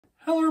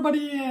Hello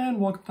everybody and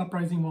welcome to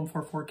Uprising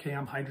 144K.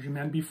 I'm Hydrogen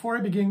Man. Before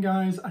I begin,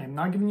 guys, I am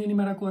not giving you any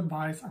medical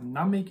advice. I'm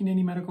not making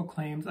any medical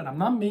claims, and I'm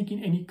not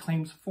making any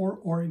claims for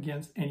or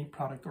against any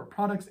product or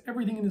products.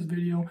 Everything in this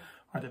video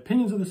are the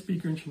opinions of the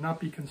speaker and should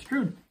not be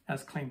construed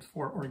as claims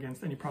for or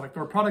against any product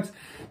or products.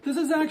 This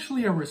is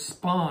actually a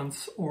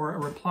response or a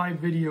reply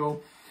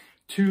video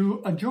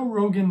to a Joe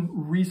Rogan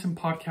recent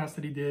podcast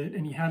that he did,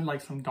 and he had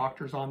like some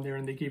doctors on there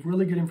and they gave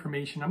really good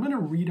information. I'm going to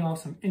read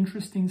off some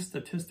interesting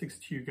statistics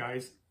to you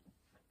guys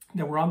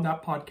that were on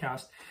that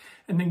podcast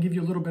and then give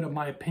you a little bit of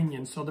my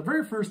opinion. So the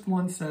very first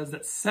one says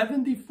that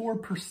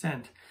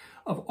 74%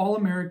 of all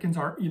Americans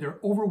are either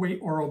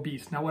overweight or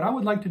obese. Now, what I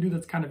would like to do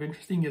that's kind of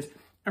interesting is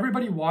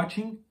everybody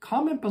watching,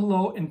 comment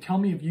below and tell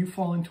me if you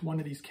fall into one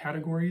of these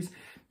categories,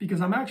 because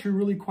I'm actually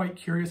really quite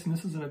curious, and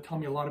this is going to tell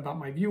me a lot about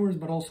my viewers,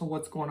 but also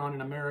what's going on in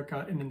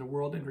America and in the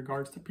world in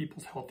regards to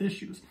people's health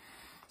issues.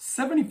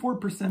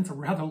 74% is a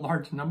rather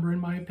large number in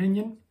my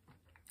opinion.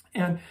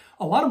 And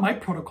a lot of my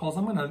protocols,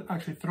 I'm going to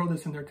actually throw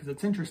this in there because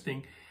it's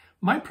interesting.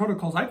 My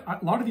protocols, a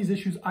lot of these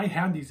issues, I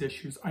had these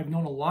issues. I've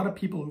known a lot of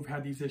people who've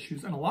had these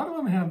issues, and a lot of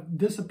them have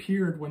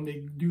disappeared when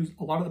they do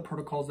a lot of the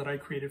protocols that I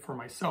created for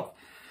myself.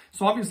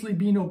 So obviously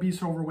being obese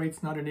or overweight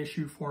is not an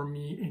issue for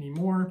me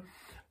anymore.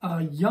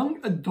 Young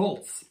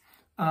adults,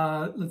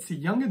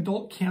 young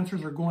adult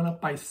cancers are going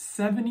up by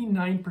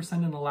 79%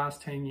 in the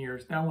last 10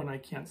 years. That one I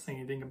can't say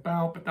anything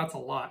about, but that's a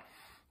lot.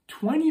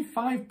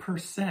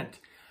 25%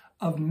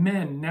 of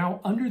men now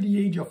under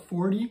the age of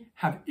 40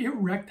 have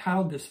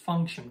erectile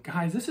dysfunction.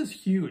 Guys, this is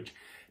huge.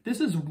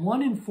 This is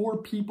 1 in 4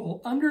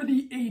 people under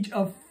the age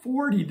of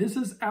 40. This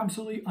is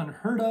absolutely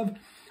unheard of.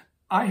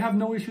 I have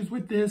no issues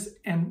with this.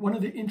 And one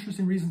of the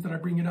interesting reasons that I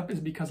bring it up is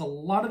because a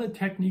lot of the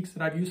techniques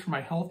that I've used for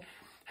my health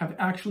have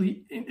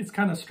actually, it's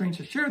kind of strange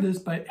to share this,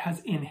 but has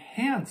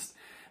enhanced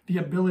the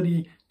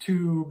ability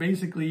to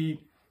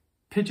basically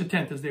pitch a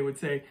tent, as they would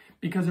say,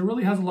 because it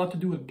really has a lot to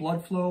do with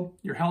blood flow,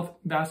 your health,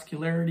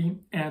 vascularity,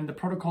 and the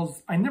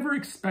protocols. I never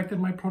expected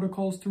my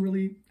protocols to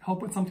really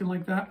help with something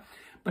like that,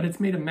 but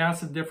it's made a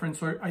massive difference.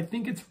 So I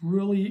think it's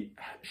really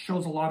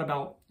shows a lot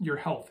about your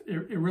health.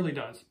 It really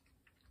does.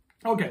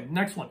 Okay,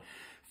 next one.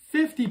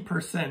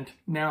 50%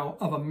 now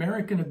of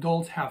American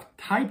adults have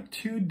type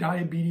 2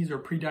 diabetes or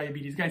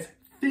prediabetes. Guys,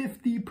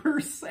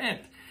 50%.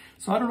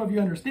 So I don't know if you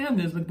understand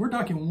this, but we're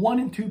talking 1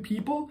 in 2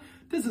 people.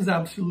 This is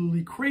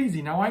absolutely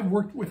crazy. Now, I've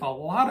worked with a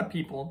lot of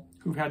people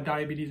who've had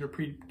diabetes or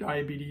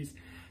pre-diabetes.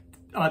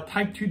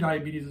 Type 2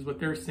 diabetes is what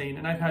they're saying,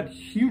 and I've had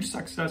huge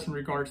success in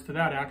regards to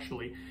that,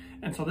 actually.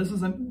 And so this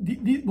is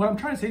what I'm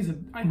trying to say is that,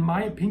 in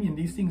my opinion,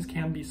 these things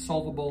can be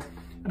solvable.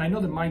 And I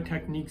know that my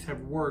techniques have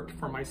worked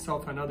for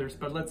myself and others,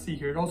 but let's see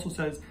here. It also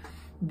says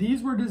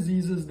these were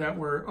diseases that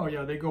were, oh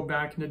yeah, they go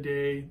back in the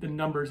day. The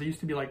numbers, they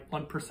used to be like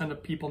 1%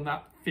 of people,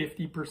 not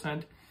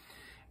 50%.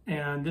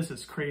 And this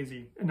is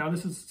crazy. And now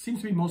this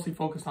seems to be mostly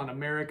focused on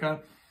America.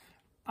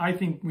 I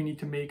think we need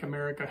to make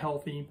America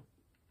healthy.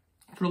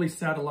 It's really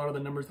sad, a lot of the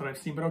numbers that I've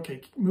seen, but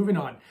okay, moving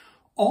on.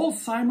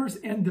 Alzheimer's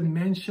and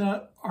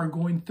dementia are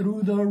going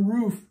through the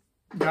roof.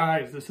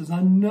 Guys, this is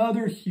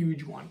another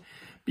huge one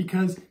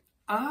because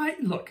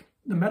look,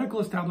 the medical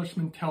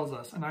establishment tells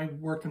us, and I've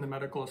worked in the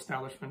medical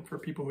establishment for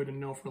people who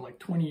didn't know for like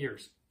 20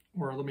 years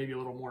or maybe a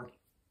little more.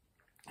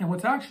 And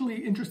what's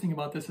actually interesting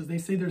about this is they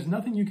say there's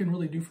nothing you can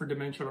really do for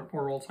dementia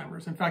or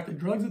Alzheimer's. In fact, the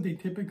drugs that they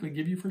typically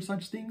give you for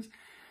such things,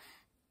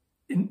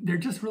 they're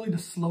just really to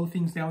slow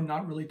things down,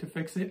 not really to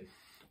fix it.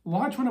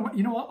 Watch one of my,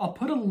 you know what, I'll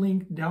put a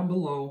link down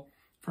below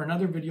for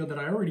another video that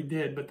I already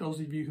did, but those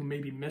of you who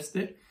maybe missed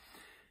it,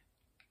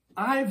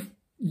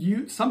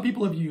 some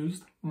people have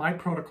used my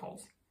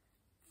protocols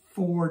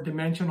for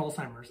dementia and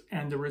Alzheimer's,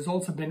 and the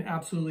results have been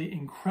absolutely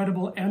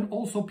incredible, and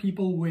also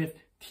people with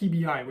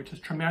TBI, which is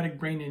traumatic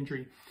brain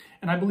injury.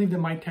 And I believe that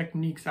my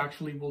techniques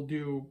actually will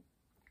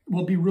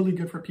be really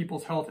good for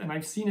people's health. And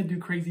I've seen it do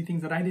crazy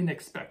things that I didn't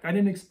expect. I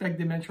didn't expect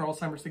dementia or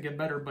Alzheimer's to get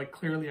better, but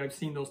clearly I've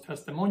seen those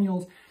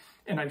testimonials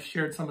and I've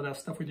shared some of that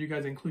stuff with you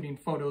guys, including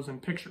photos and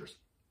pictures.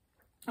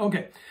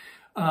 Okay,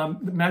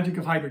 the magic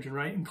of hydrogen,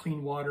 right? And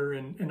clean water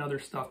and other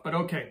stuff. But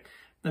okay,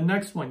 the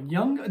next one,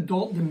 young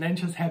adult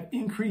dementias have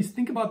increased.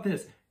 Think about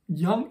this,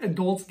 young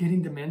adults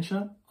getting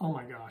dementia. Oh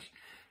my gosh.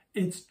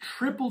 It's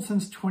tripled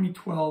since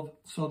 2012,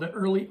 so the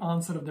early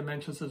onset of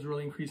dementias is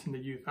really increasing the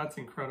youth. That's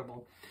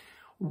incredible.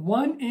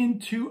 1 in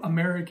 2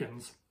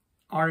 Americans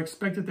are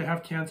expected to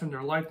have cancer in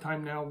their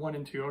lifetime now. 1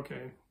 in 2,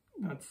 okay,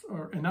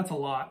 that's a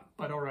lot.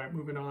 But all right,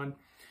 moving on.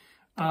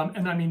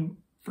 And I mean,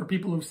 for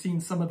people who've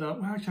seen some of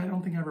well, actually, I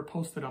don't think I ever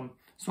posted them.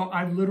 So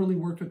I've literally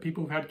worked with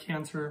people who've had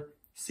cancer,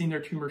 seen their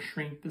tumor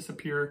shrink,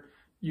 disappear,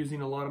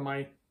 using a lot of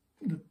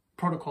the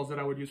protocols that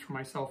I would use for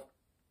myself.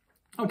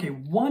 Okay,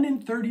 1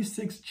 in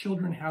 36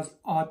 children has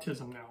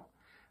autism now.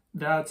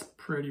 That's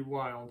pretty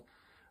wild.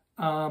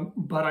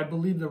 But I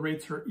believe the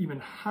rates are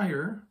even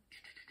higher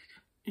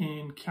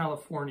in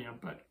California,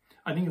 but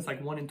I think it's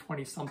like 1 in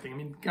 20 something. I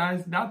mean,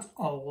 guys, that's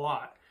a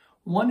lot.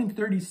 1 in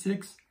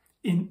 36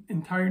 in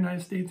entire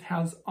United States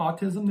has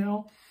autism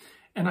now.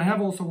 And I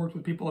have also worked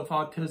with people with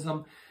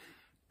autism.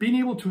 being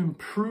able to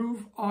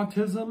improve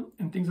autism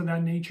and things of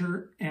that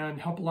nature and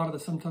help a lot of the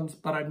symptoms,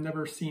 but I've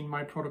never seen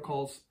my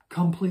protocols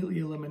completely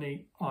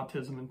eliminate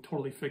autism and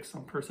totally fix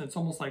some person. It's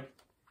almost like,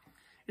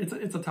 it's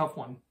a tough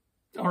one.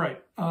 All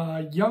right,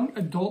 young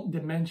adult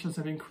dementias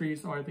have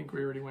increased. Oh, I think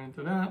we already went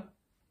into that.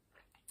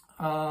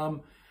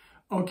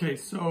 Okay,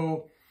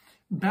 so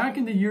back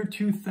in the year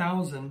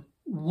 2000,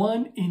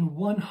 1 in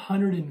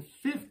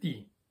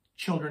 150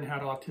 children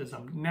had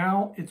autism.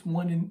 Now it's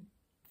 1 in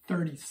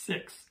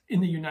 36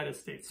 in the United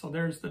States. So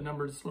there's the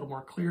numbers, it's a little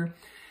more clear.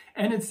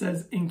 And it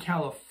says in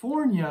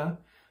California,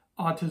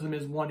 autism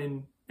is 1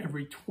 in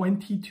every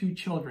 22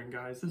 children,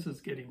 guys. This is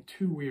getting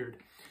too weird.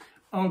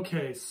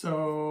 Okay,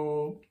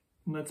 so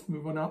let's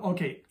move on now.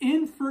 Okay,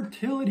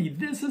 infertility.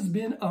 This has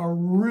been a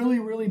really,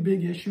 really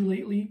big issue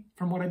lately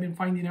from what I've been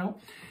finding out.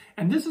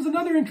 And this is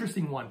another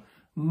interesting one.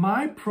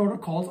 My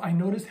protocols, I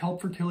noticed,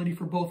 help fertility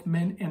for both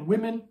men and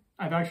women.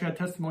 I've actually had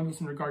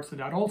testimonials in regards to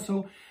that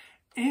also.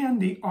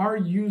 And they are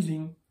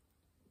using,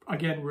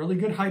 again, really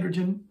good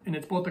hydrogen. And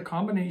it's both a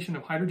combination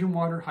of hydrogen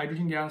water,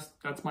 hydrogen gas.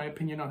 That's my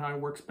opinion on how it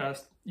works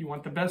best. You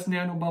want the best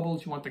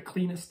nanobubbles. You want the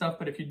cleanest stuff.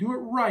 But if you do it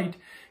right,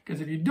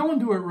 because if you don't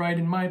do it right,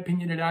 in my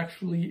opinion, it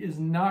actually is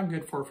not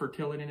good for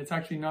fertility. And it's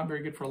actually not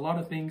very good for a lot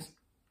of things.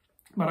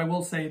 But I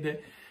will say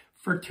that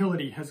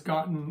fertility has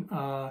gotten...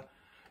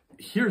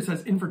 here it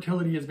says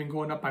infertility has been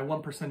going up by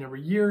 1%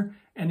 every year.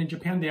 And in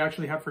Japan, they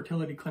actually have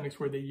fertility clinics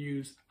where they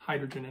use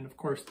hydrogen. And of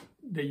course,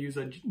 they use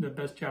the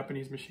best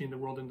Japanese machine in the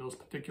world in those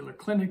particular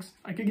clinics.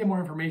 I could get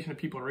more information if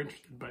people are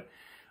interested, but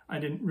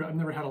I've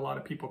never had a lot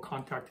of people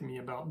contacting me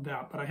about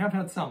that, but I have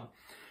had some.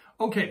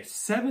 Okay,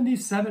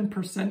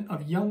 77%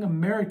 of young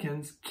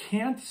Americans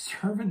can't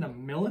serve in the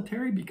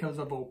military because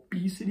of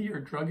obesity or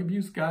drug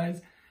abuse,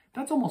 guys.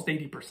 That's almost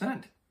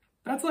 80%.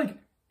 That's like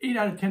 8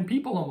 out of 10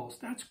 people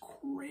almost. That's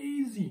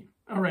crazy.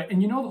 All right,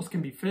 and you know those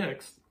can be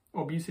fixed,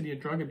 obesity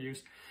and drug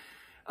abuse.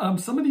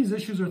 Some of these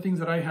issues are things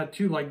that I had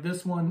too, like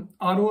this one,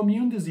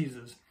 autoimmune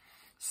diseases.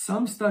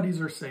 Some studies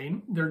are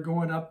saying they're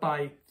going up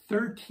by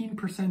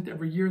 13%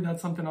 every year.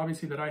 That's something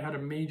obviously that I had a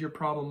major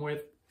problem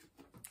with.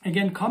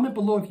 Again, comment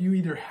below if you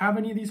either have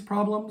any of these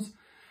problems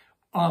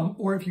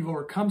or if you've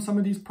overcome some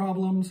of these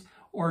problems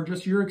or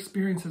just your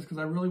experiences, because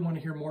I really want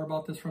to hear more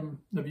about this from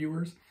the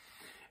viewers.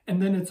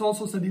 And then it's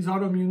also said these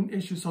autoimmune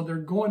issues, so they're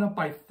going up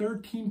by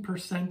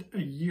 13%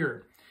 a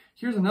year.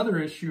 Here's another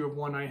issue of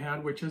one I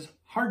had, which is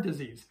heart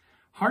disease.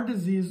 Heart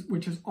disease,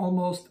 which is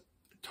almost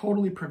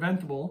totally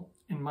preventable,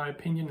 in my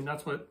opinion, and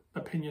that's what the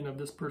opinion of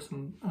this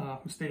person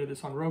who stated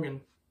this on Rogan,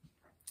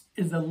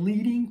 is the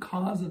leading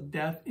cause of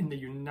death in the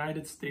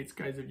United States,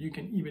 guys, if you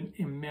can even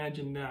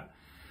imagine that.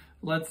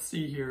 Let's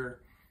see here.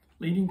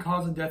 Leading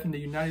cause of death in the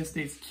United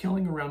States,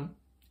 killing around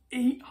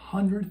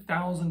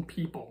 800,000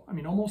 people. I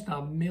mean, almost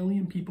 1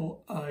 million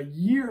people a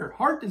year.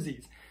 Heart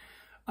disease.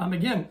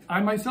 Again, I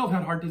myself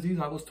had heart disease.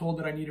 I was told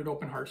that I needed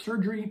open heart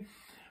surgery.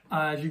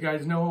 As you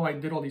guys know, I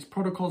did all these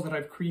protocols that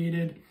I've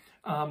created.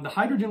 The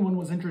hydrogen one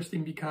was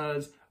interesting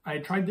because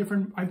I've tried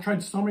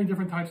so many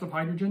different types of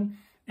hydrogen,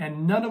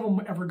 and none of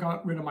them ever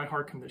got rid of my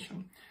heart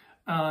condition.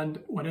 And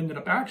what ended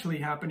up actually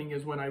happening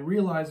is when I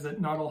realized that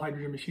not all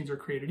hydrogen machines are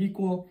created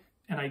equal,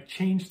 and I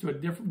changed to a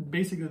different,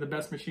 basically the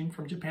best machine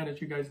from Japan,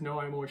 as you guys know.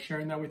 I'm always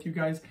sharing that with you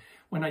guys.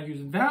 When I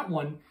used that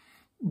one,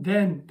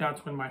 then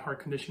that's when my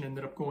heart condition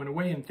ended up going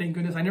away. And thank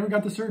goodness I never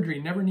got the surgery,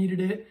 never needed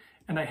it.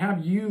 And I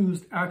have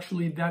used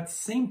actually that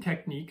same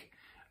technique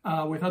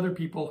with other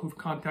people who've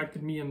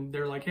contacted me, and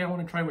they're like, hey, I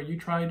want to try what you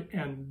tried.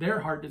 And their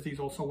heart disease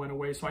also went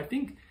away. So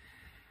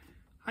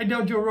I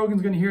doubt Joe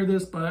Rogan's going to hear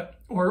this,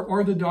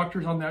 or the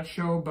doctors on that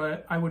show,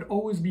 but I would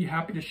always be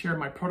happy to share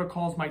my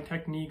protocols, my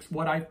techniques,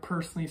 what I've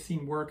personally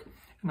seen work.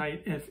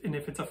 And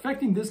if it's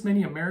affecting this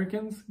many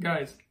Americans,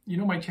 guys, you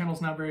know my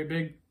channel's not very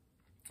big,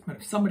 but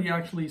if somebody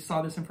actually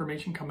saw this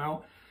information come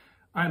out,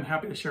 I'm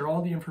happy to share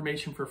all the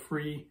information for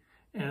free.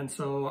 And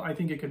so I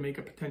think it could make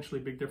a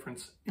potentially big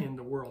difference in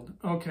the world.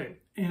 Okay,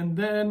 and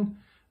then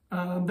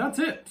that's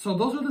it. So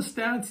those are the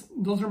stats.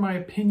 Those are my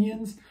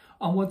opinions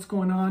on what's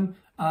going on.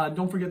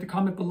 Don't forget to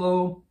comment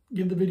below,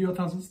 give the video a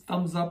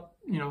thumbs up,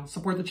 you know,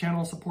 support the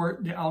channel,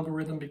 support the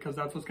algorithm, because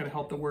that's what's going to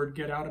help the word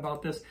get out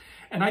about this.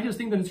 And I just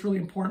think that it's really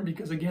important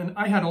because, again,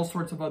 I had all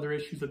sorts of other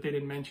issues that they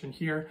didn't mention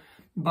here,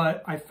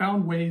 but I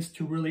found ways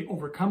to really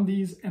overcome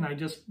these, and I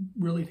just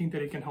really think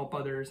that it can help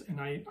others.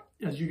 And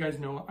as you guys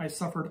know, I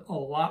suffered a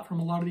lot from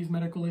a lot of these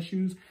medical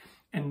issues.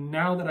 And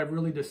now that I've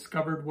really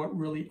discovered what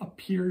really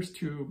appears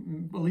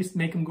to at least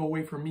make them go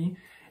away from me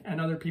and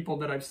other people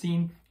that I've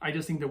seen, I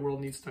just think the world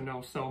needs to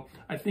know. So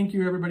I thank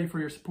you everybody for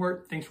your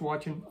support. Thanks for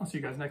watching. I'll see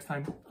you guys next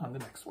time on the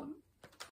next one.